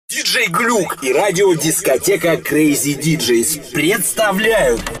Диджей Глюк и радиодискотека BreakZzZ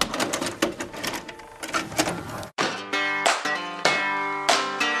представляют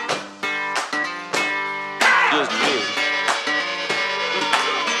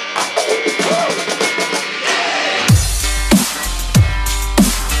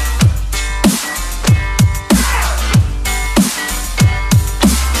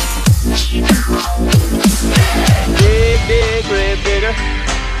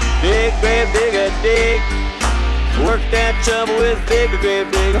Big grave digger, dig. Work that trouble with bigger grave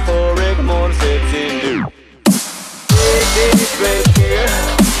digger for Rick Morton 16 do. Big grave digger,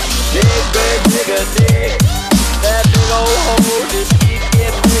 big grave digger, dig. That big old hole just keep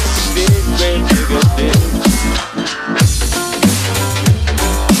getting big. Big grave digger, dig.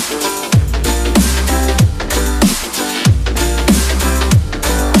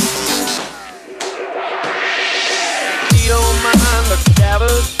 He don't mind the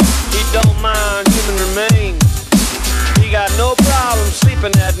cadavers. He don't mind human remains. He got no problem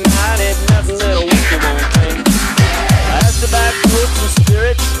sleeping at night. Ain't nothing that a wicked won't change. I asked about ghosts and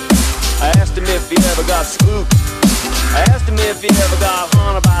spirits. I asked him if he ever got spooked. I asked him if he ever got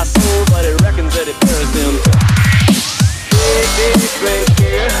haunted by souls, but he reckons that he buries them too. Big grave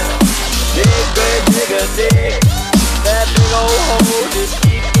digger, big grave digger, dig. That big old hole just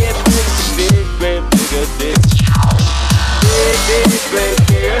keep getting big. Big grave digger, dig. Big grave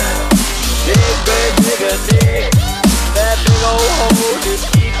digger, big grave digger, dig. That big old hole just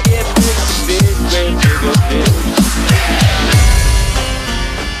keep getting big. Big grave digger, dig.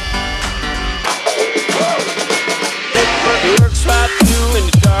 He works right through in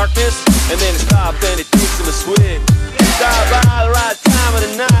the darkness, and then he stops and he takes him a swig. Stop by the right time of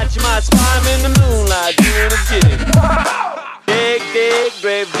the night, you might spot him in the moonlight doing a jig. Dig,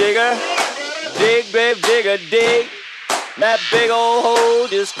 grave digger, dig, grave digger, dig. That big old hole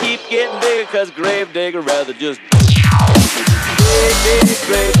just keep getting bigger, cause grave digger rather just big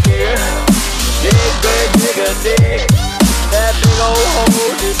grave digger, big grave digger, dig. That big old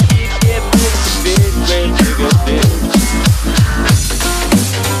hole just keep getting bigger, big grave digger, dig.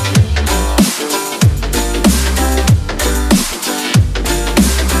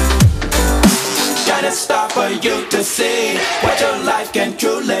 Shining star for you to see what your life can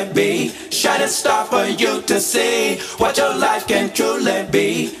truly be. Shining star for you to see what your life can truly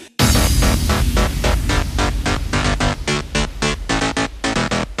be.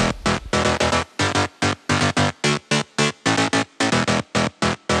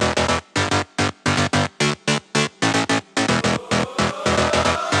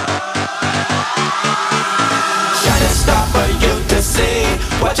 Shining star for you to see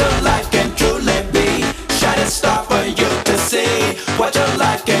what your life can truly be. Shining star for you to see what your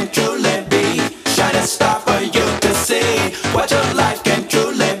life can truly be. Shining star for you to see what your life can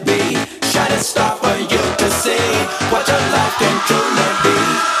truly be. Shining star for you to see what your life can truly be.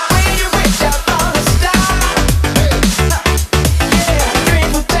 When you reach out for the star, yeah,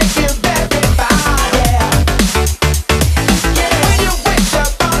 dreams will take you very far, yeah. When you reach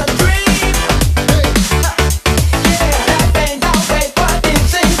out for a dream, yeah, that ain't always what it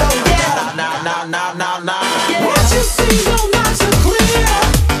seems, oh yeah. Nah. What you see don't not so clear.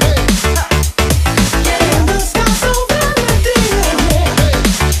 Yeah, the sky's so very clear.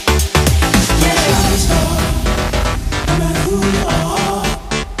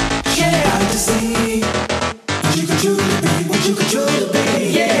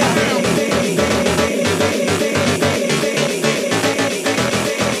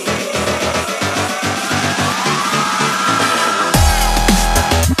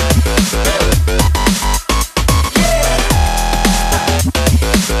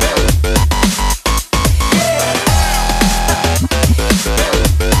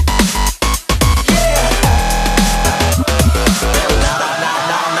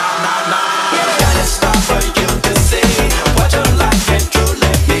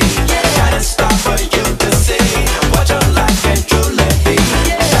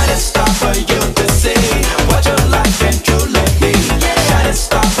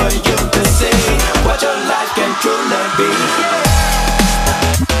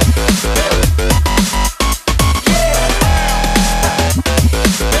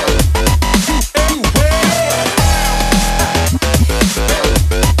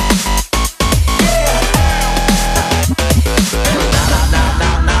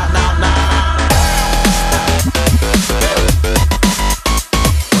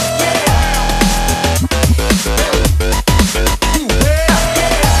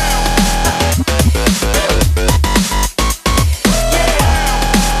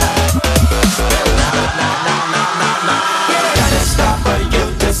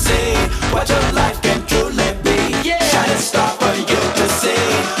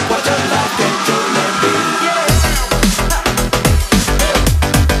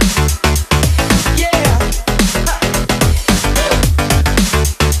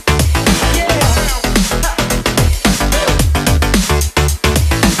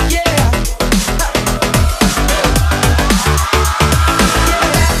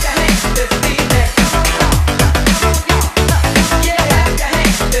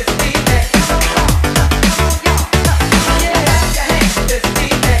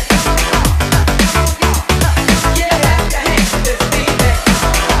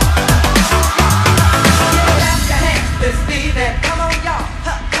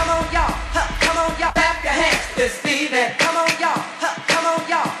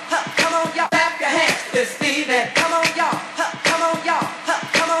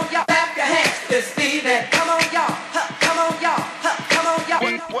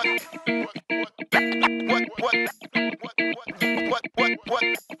 What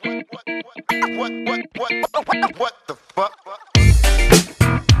the fuck?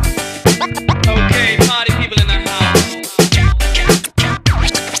 Okay, party people in the house.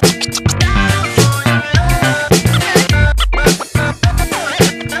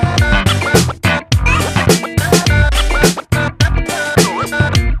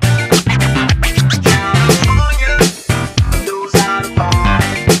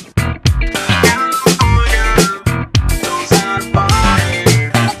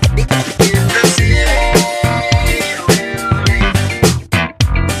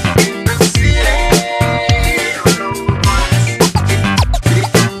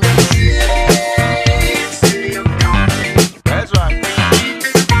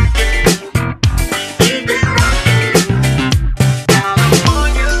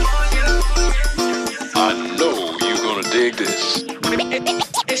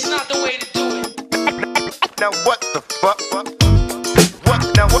 It's not the way to do it. Now what the fuck? What?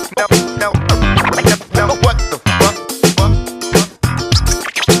 Now what? Now what the fuck?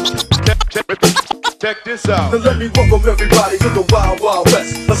 Check this out. Now let me welcome everybody to the Wild Wild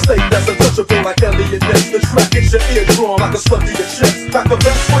West, a state that's untouchable like Elliot Ness. The track hits your eardrum like a slug to your chest. Pack a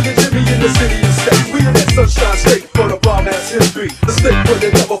vest for your Jimmy in the city and state. We in that sunshine state for the bomb ass history. The state where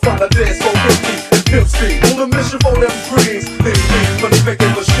they never find a dance for 50 and pimp speed. On a mission for them greens. Money making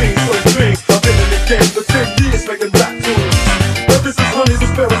machines, so dreams. I've been in the game for 10 years making rap tunes. Ever since Honeys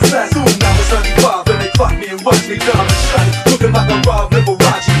was parasite, soon now it's 95 and they clock me and watch me diamond shiny, looking like a Rob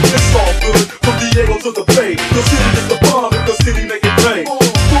Liberace. It's all good from Diego to the Bay. Your city is the bomb if your city make it rain.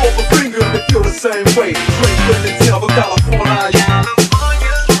 Throw up a finger and they feel the same way. Drink with the tail of California.